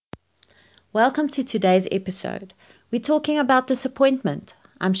Welcome to today's episode. We're talking about disappointment.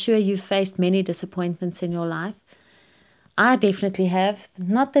 I'm sure you've faced many disappointments in your life. I definitely have,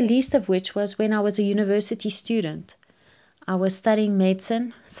 not the least of which was when I was a university student. I was studying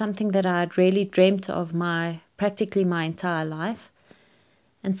medicine, something that I had really dreamt of practically my entire life.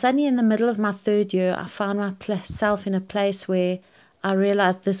 And suddenly in the middle of my third year, I found myself in a place where I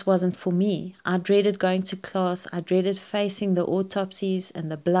realized this wasn't for me. I dreaded going to class. I dreaded facing the autopsies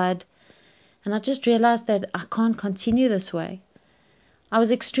and the blood. And I just realized that I can't continue this way. I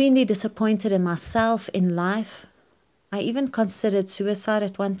was extremely disappointed in myself, in life. I even considered suicide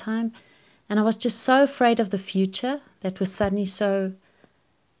at one time. And I was just so afraid of the future that was suddenly so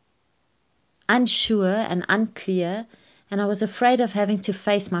unsure and unclear. And I was afraid of having to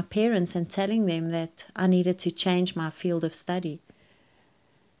face my parents and telling them that I needed to change my field of study.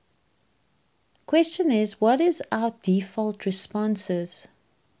 Question is, what is our default responses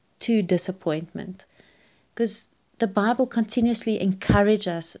to disappointment? Because the Bible continuously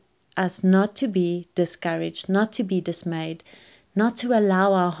encourages us not to be discouraged, not to be dismayed, not to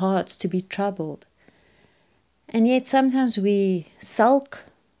allow our hearts to be troubled. And yet sometimes we sulk,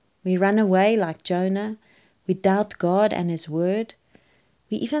 we run away like Jonah, we doubt God and His Word.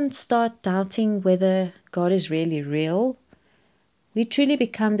 We even start doubting whether God is really real. We truly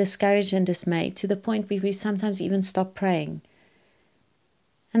become discouraged and dismayed to the point where we sometimes even stop praying.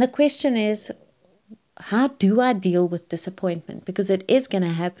 And the question is, how do I deal with disappointment? Because it is going to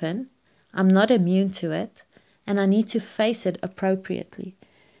happen. I'm not immune to it, and I need to face it appropriately.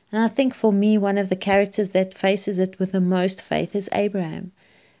 And I think for me, one of the characters that faces it with the most faith is Abraham.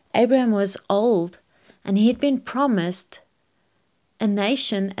 Abraham was old, and he had been promised a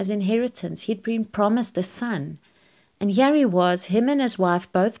nation as inheritance. He'd been promised a son. And here he was, him and his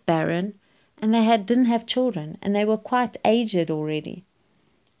wife both barren, and they didn't have children, and they were quite aged already.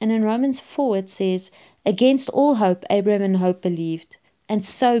 And in Romans 4 it says, "Against all hope Abraham in hope believed, and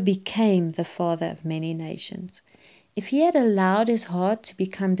so became the father of many nations." If he had allowed his heart to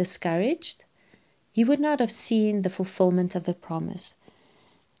become discouraged, he would not have seen the fulfillment of the promise.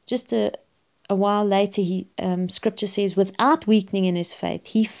 Just a while later, Scripture says, without weakening in his faith,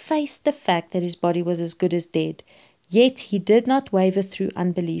 he faced the fact that his body was as good as dead. Yet he did not waver through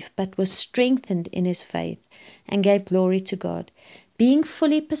unbelief, but was strengthened in his faith and gave glory to God, being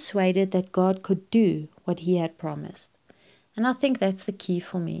fully persuaded that God could do what he had promised. And I think that's the key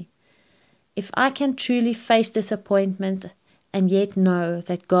for me. If I can truly face disappointment and yet know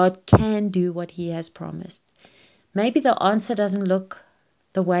that God can do what he has promised, maybe the answer doesn't look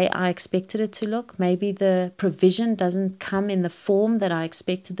the way I expected it to look. Maybe the provision doesn't come in the form that I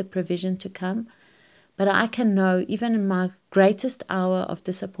expected the provision to come. But I can know, even in my greatest hour of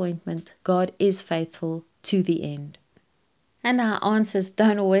disappointment, God is faithful to the end. And our answers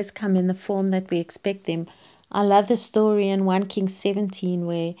don't always come in the form that we expect them. I love the story in 1 Kings 17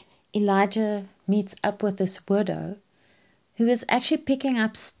 where Elijah meets up with this widow who is actually picking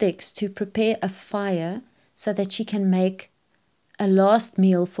up sticks to prepare a fire so that she can make a last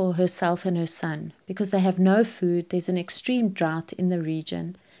meal for herself and her son, because they have no food. There's an extreme drought in the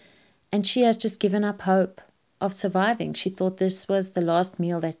region, and she has just given up hope of surviving. She thought this was the last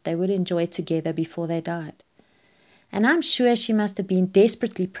meal that they would enjoy together before they died. And I'm sure she must have been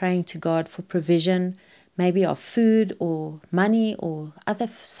desperately praying to God for provision, maybe of food or money or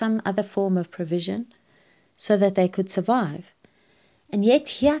some other form of provision, so that they could survive. And yet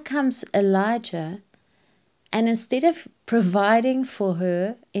here comes Elijah, and instead of providing for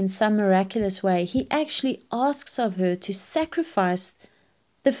her in some miraculous way, he actually asks of her to sacrifice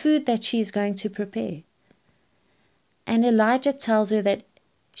the food that she is going to prepare. And Elijah tells her that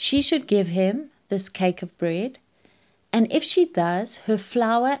she should give him this cake of bread, and if she does, her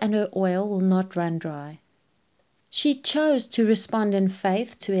flour and her oil will not run dry. She chose to respond in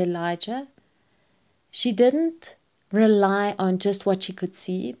faith to Elijah. She didn't rely on just what she could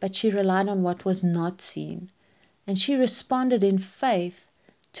see, but she relied on what was not seen. And she responded in faith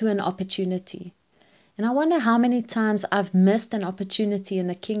to an opportunity. And I wonder how many times I've missed an opportunity in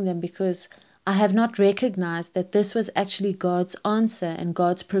the kingdom because I have not recognized that this was actually God's answer and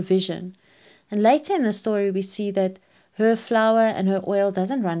God's provision. And later in the story, we see that her flour and her oil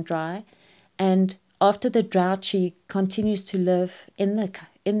doesn't run dry. And after the drought, she continues to live in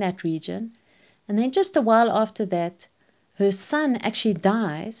that region. And then just a while after that, her son actually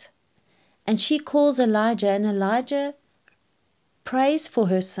dies. And she calls Elijah, and Elijah prays for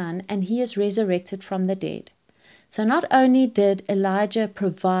her son, and he is resurrected from the dead. So not only did Elijah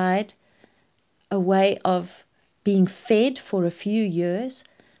provide a way of being fed for a few years,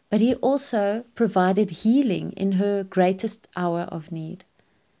 but he also provided healing in her greatest hour of need.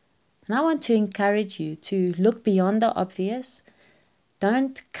 And I want to encourage you to look beyond the obvious.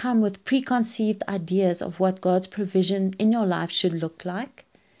 Don't come with preconceived ideas of what God's provision in your life should look like.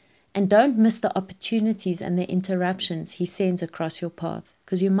 And don't miss the opportunities and the interruptions He sends across your path,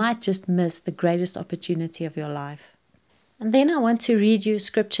 because you might just miss the greatest opportunity of your life. And then I want to read you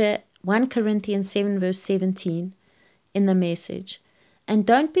scripture, 1 Corinthians 7 verse 17 in the Message. And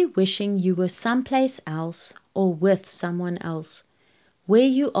don't be wishing you were someplace else or with someone else. Where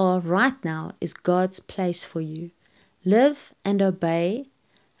you are right now is God's place for you. Live and obey,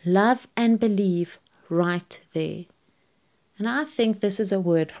 love and believe right there. And I think this is a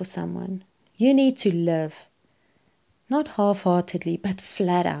word for someone. You need to live, not half-heartedly, but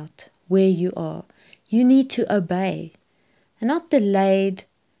flat out where you are. You need to obey, and not delayed,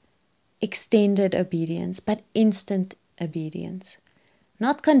 extended obedience, but instant obedience.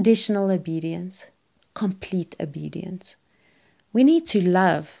 Not conditional obedience, complete obedience. We need to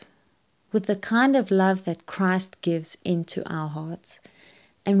love with the kind of love that Christ gives into our hearts.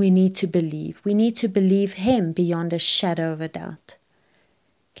 And we need to believe. We need to believe Him beyond a shadow of a doubt.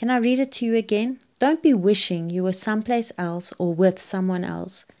 Can I read it to you again? Don't be wishing you were someplace else or with someone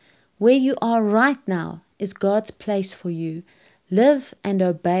else. Where you are right now is God's place for you. Live and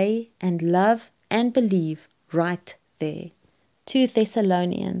obey and love and believe right there. 2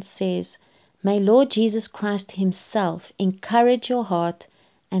 Thessalonians says, May Lord Jesus Christ Himself encourage your heart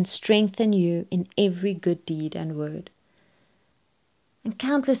and strengthen you in every good deed and word. And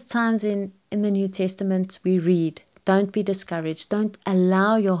countless times in the New Testament we read, don't be discouraged. Don't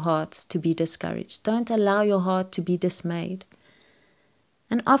allow your hearts to be discouraged. Don't allow your heart to be dismayed.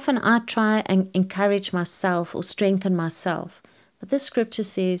 And often I try and encourage myself or strengthen myself. But this scripture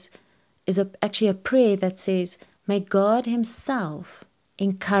says, actually a prayer that says, may God Himself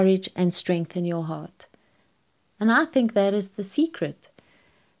encourage and strengthen your heart. And I think that is the secret.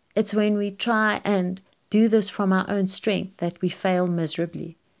 It's when we try and do this from our own strength that we fail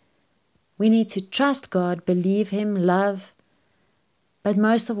miserably. We need to trust God, believe Him, love, but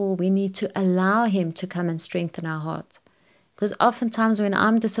most of all, we need to allow Him to come and strengthen our hearts. Because oftentimes when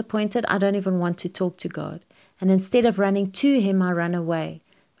I'm disappointed, I don't even want to talk to God. And instead of running to Him, I run away.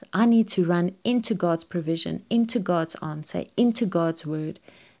 But I need to run into God's provision, into God's answer, into God's word,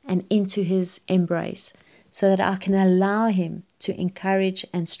 and into His embrace, so that I can allow Him to encourage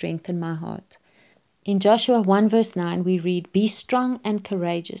and strengthen my heart. In Joshua 1 verse 9 we read, Be strong and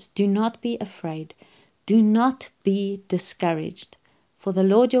courageous. Do not be afraid. Do not be discouraged. For the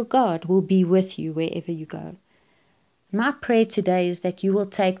Lord your God will be with you wherever you go. My prayer today is that you will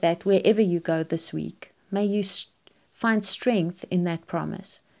take that wherever you go this week. May you find strength in that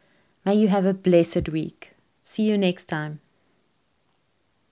promise. May you have a blessed week. See you next time.